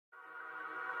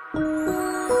Hi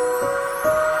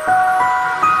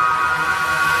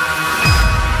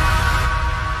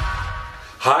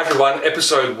everyone,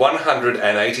 episode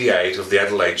 188 of the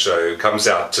Adelaide Show comes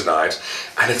out tonight,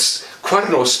 and it's quite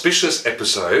an auspicious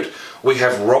episode. We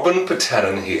have Robin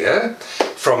Potanin here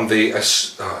from the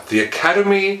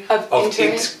Academy of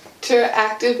Interactive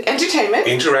Entertainment.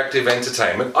 Interactive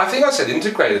Entertainment. I think I said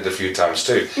integrated a few times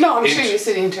too. No, I'm sure you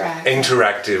said interactive.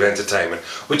 Interactive Entertainment,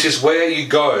 which is where you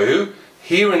go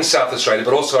here in South Australia,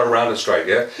 but also around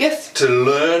Australia, yes, to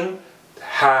learn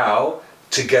how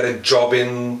to get a job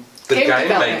in the game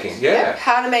making. Yeah,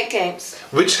 how to make games.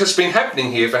 Which has been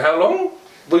happening here for how long?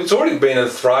 Well, it's already been a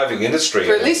thriving industry.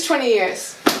 For at least 20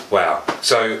 years. Wow.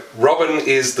 So Robin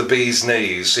is the bee's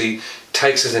knees. She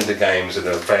takes us into games in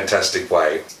a fantastic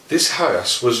way. This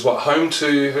house was what, home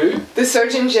to who? The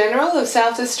Surgeon General of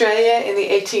South Australia in the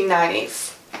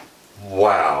 1890s.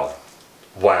 Wow.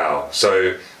 Wow.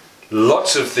 So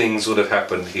lots of things would have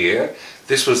happened here.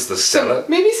 This was the cellar.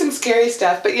 Maybe some scary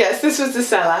stuff, but yes, this was the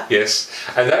cellar. Yes.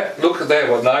 And that, look at there,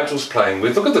 what Nigel's playing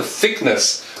with. Look at the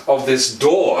thickness of this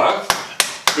door.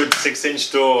 Good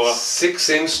 6-inch door.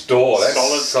 6-inch door. That's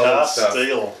solid cast stuff.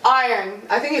 steel. Iron.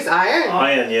 I think it's iron.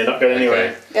 Iron, yeah, not going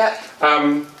anywhere. Yeah.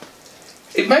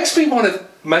 It makes me want to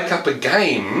make up a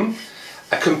game,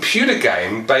 a computer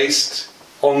game based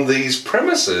on these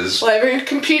premises. Well, every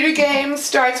computer game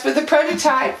starts with a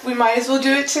prototype. We might as well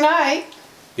do it tonight.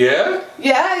 Yeah?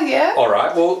 Yeah. All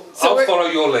right, well, So I'll follow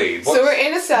your lead. So we're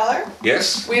in a cellar.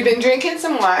 Yes. We've been drinking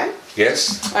some wine.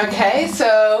 Yes. Okay,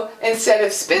 so instead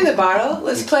of spin the bottle,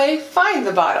 let's play find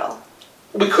the bottle.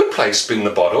 We could play spin the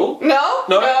bottle. No.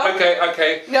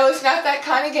 Okay. No, it's not that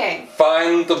kind of game.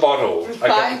 Find the bottle. Okay.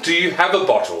 Find. Do you have a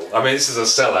bottle? I mean, this is a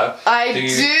cellar. I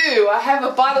do. I have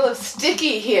a bottle of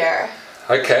sticky here.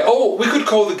 Okay. Oh, we could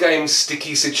call the game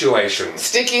Sticky Situations.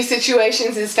 Sticky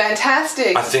Situations is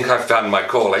fantastic. I think I've found my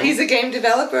calling. He's a game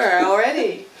developer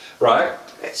already. Right.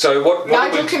 So what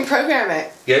Nigel can program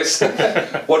it. Yes.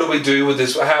 What do we do with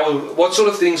this? What sort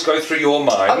of things go through your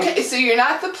mind? Okay, so you're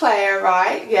not the player,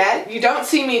 right, yet. You don't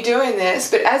see me doing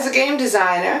this, but as a game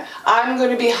designer, I'm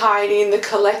going to be hiding the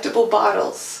collectible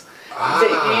bottles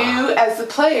that you, as the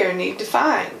player, need to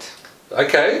find.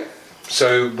 Okay.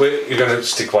 So you're going to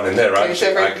stick one in there, right?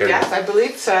 Yes, I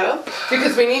believe so.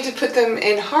 Because we need to put them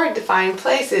in hard to find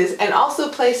places, and also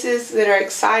places that are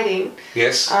exciting.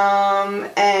 Yes.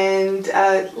 And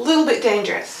a little bit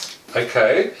dangerous.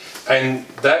 Okay. And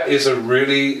that is a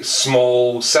really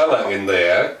small cellar in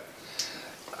there.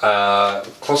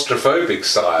 Claustrophobic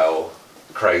style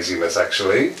craziness,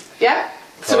 actually. Yeah.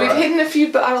 So we've hidden a few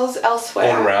bottles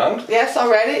elsewhere. All around? Yes,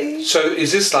 already. So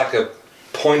is this like a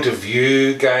point of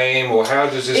view game, or how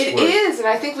does this work? It is, and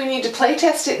I think we need to play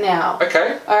test it now.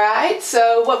 Okay. Alright,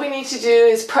 so what we need to do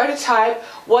is prototype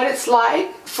what it's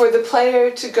like for the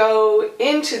player to go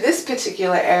into this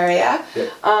particular area,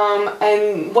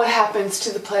 and what happens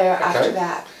to the player after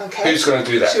that. Okay. Who's going to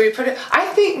do that? Should we I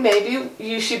think maybe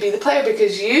you should be the player,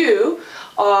 because you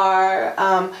are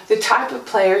the type of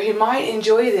player who might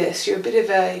enjoy this. You're a bit of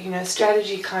a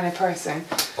strategy kind of person.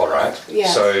 All right. Yeah.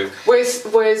 So whereas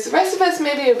the rest of us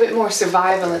maybe a bit more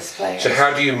survivalist players. So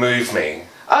how do you move me?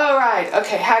 Oh, right.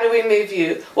 Okay, how do we move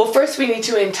you? Well, first we need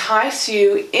to entice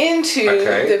you into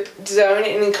the zone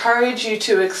and encourage you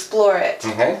to explore it.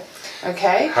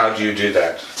 Okay? How do you do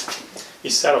that? You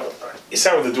start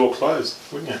with the door closed,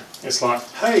 wouldn't you? It's like,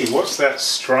 hey, what's that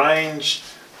strange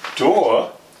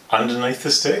door underneath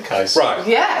the staircase? Right.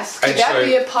 Yes. Could and that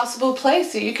be a possible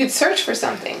place that you could search for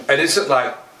something? And is it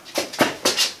like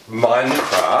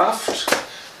Minecraft?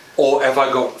 Or have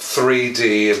I got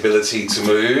 3D ability to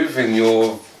move in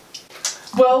your...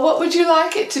 Well, what would you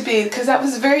like it to be? Because that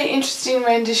was a very interesting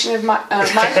rendition of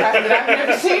Minecraft that I've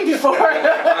never seen before.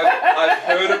 I've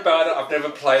heard about it, I've never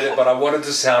played it, but I wanted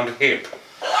to sound hip.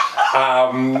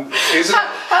 How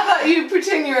about you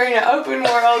pretend you're in an open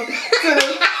world, sort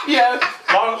of,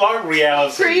 like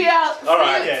reality.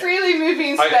 Freely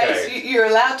moving space. Okay. You're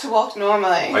allowed to walk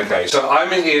normally. Okay, so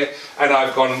I'm in here and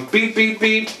I've gone beep, beep,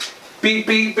 beep, beep,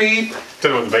 beep, beep.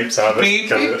 Don't know what the beeps are, but beep,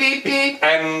 beep, beep, beep.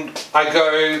 And I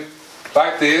go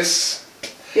like this.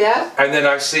 Yeah. And then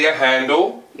I see a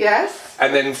handle. Yes.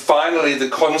 And then finally the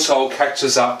console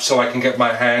catches up so I can get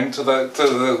my hand to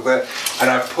the and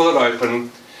I pull it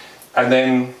open, and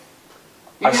then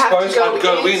I suppose I'd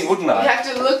go in, wouldn't I? You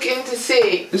have to look in to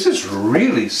see. This is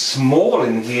really small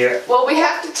in here. Well, we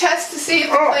have to test to see if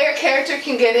the player character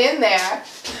can get in there.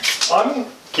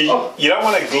 You don't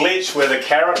want to glitch where the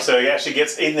character actually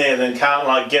gets in there and then can't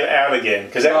like get out again,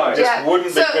 because that just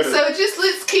wouldn't be good. So just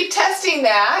let's keep testing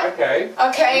that. Okay.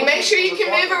 Okay, make sure you can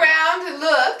move around and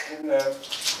look.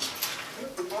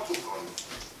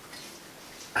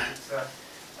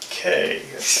 Okay,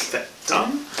 that's that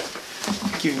done.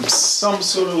 Give him some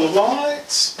sort of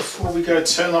light before we go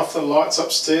turn off the lights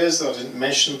upstairs that I didn't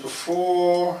mention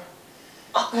before.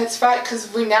 Oh, that's right,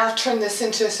 because we now turn this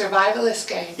into a survivalist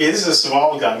game. Yeah, this is a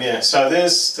survival game, yeah. So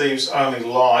there's Steve's only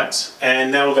light,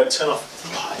 and now we're going to turn off the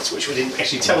lights, which we didn't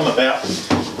actually tell him about.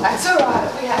 That's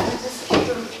alright, we have to just keep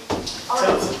them on.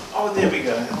 Oh, there we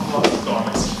go. Oh, it's gone.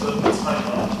 Let's turn it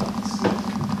on.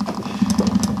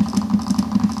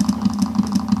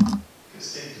 Because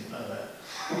Steve didn't know that.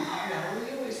 No, we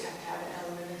always have to have an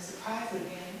element of surprise in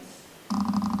games.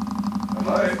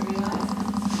 Hello?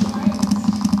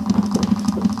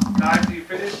 Guys, are you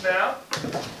finished now?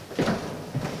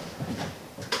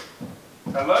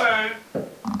 Hello?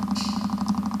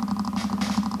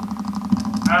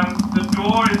 The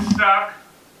door is stuck.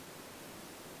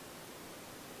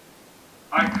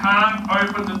 I can't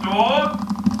open the door.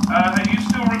 Are you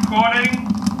still recording?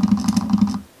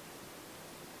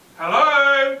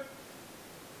 Hello?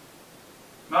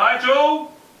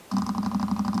 Nigel?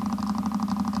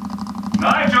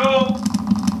 Nigel?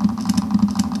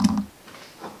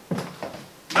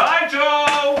 Nigel!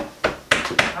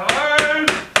 Hello?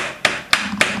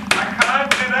 I can't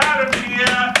get out of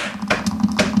here.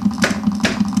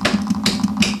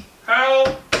 Help!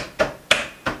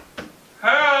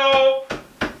 Help!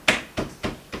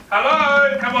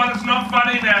 Hello? Come on, it's not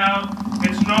funny now.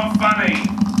 It's not funny.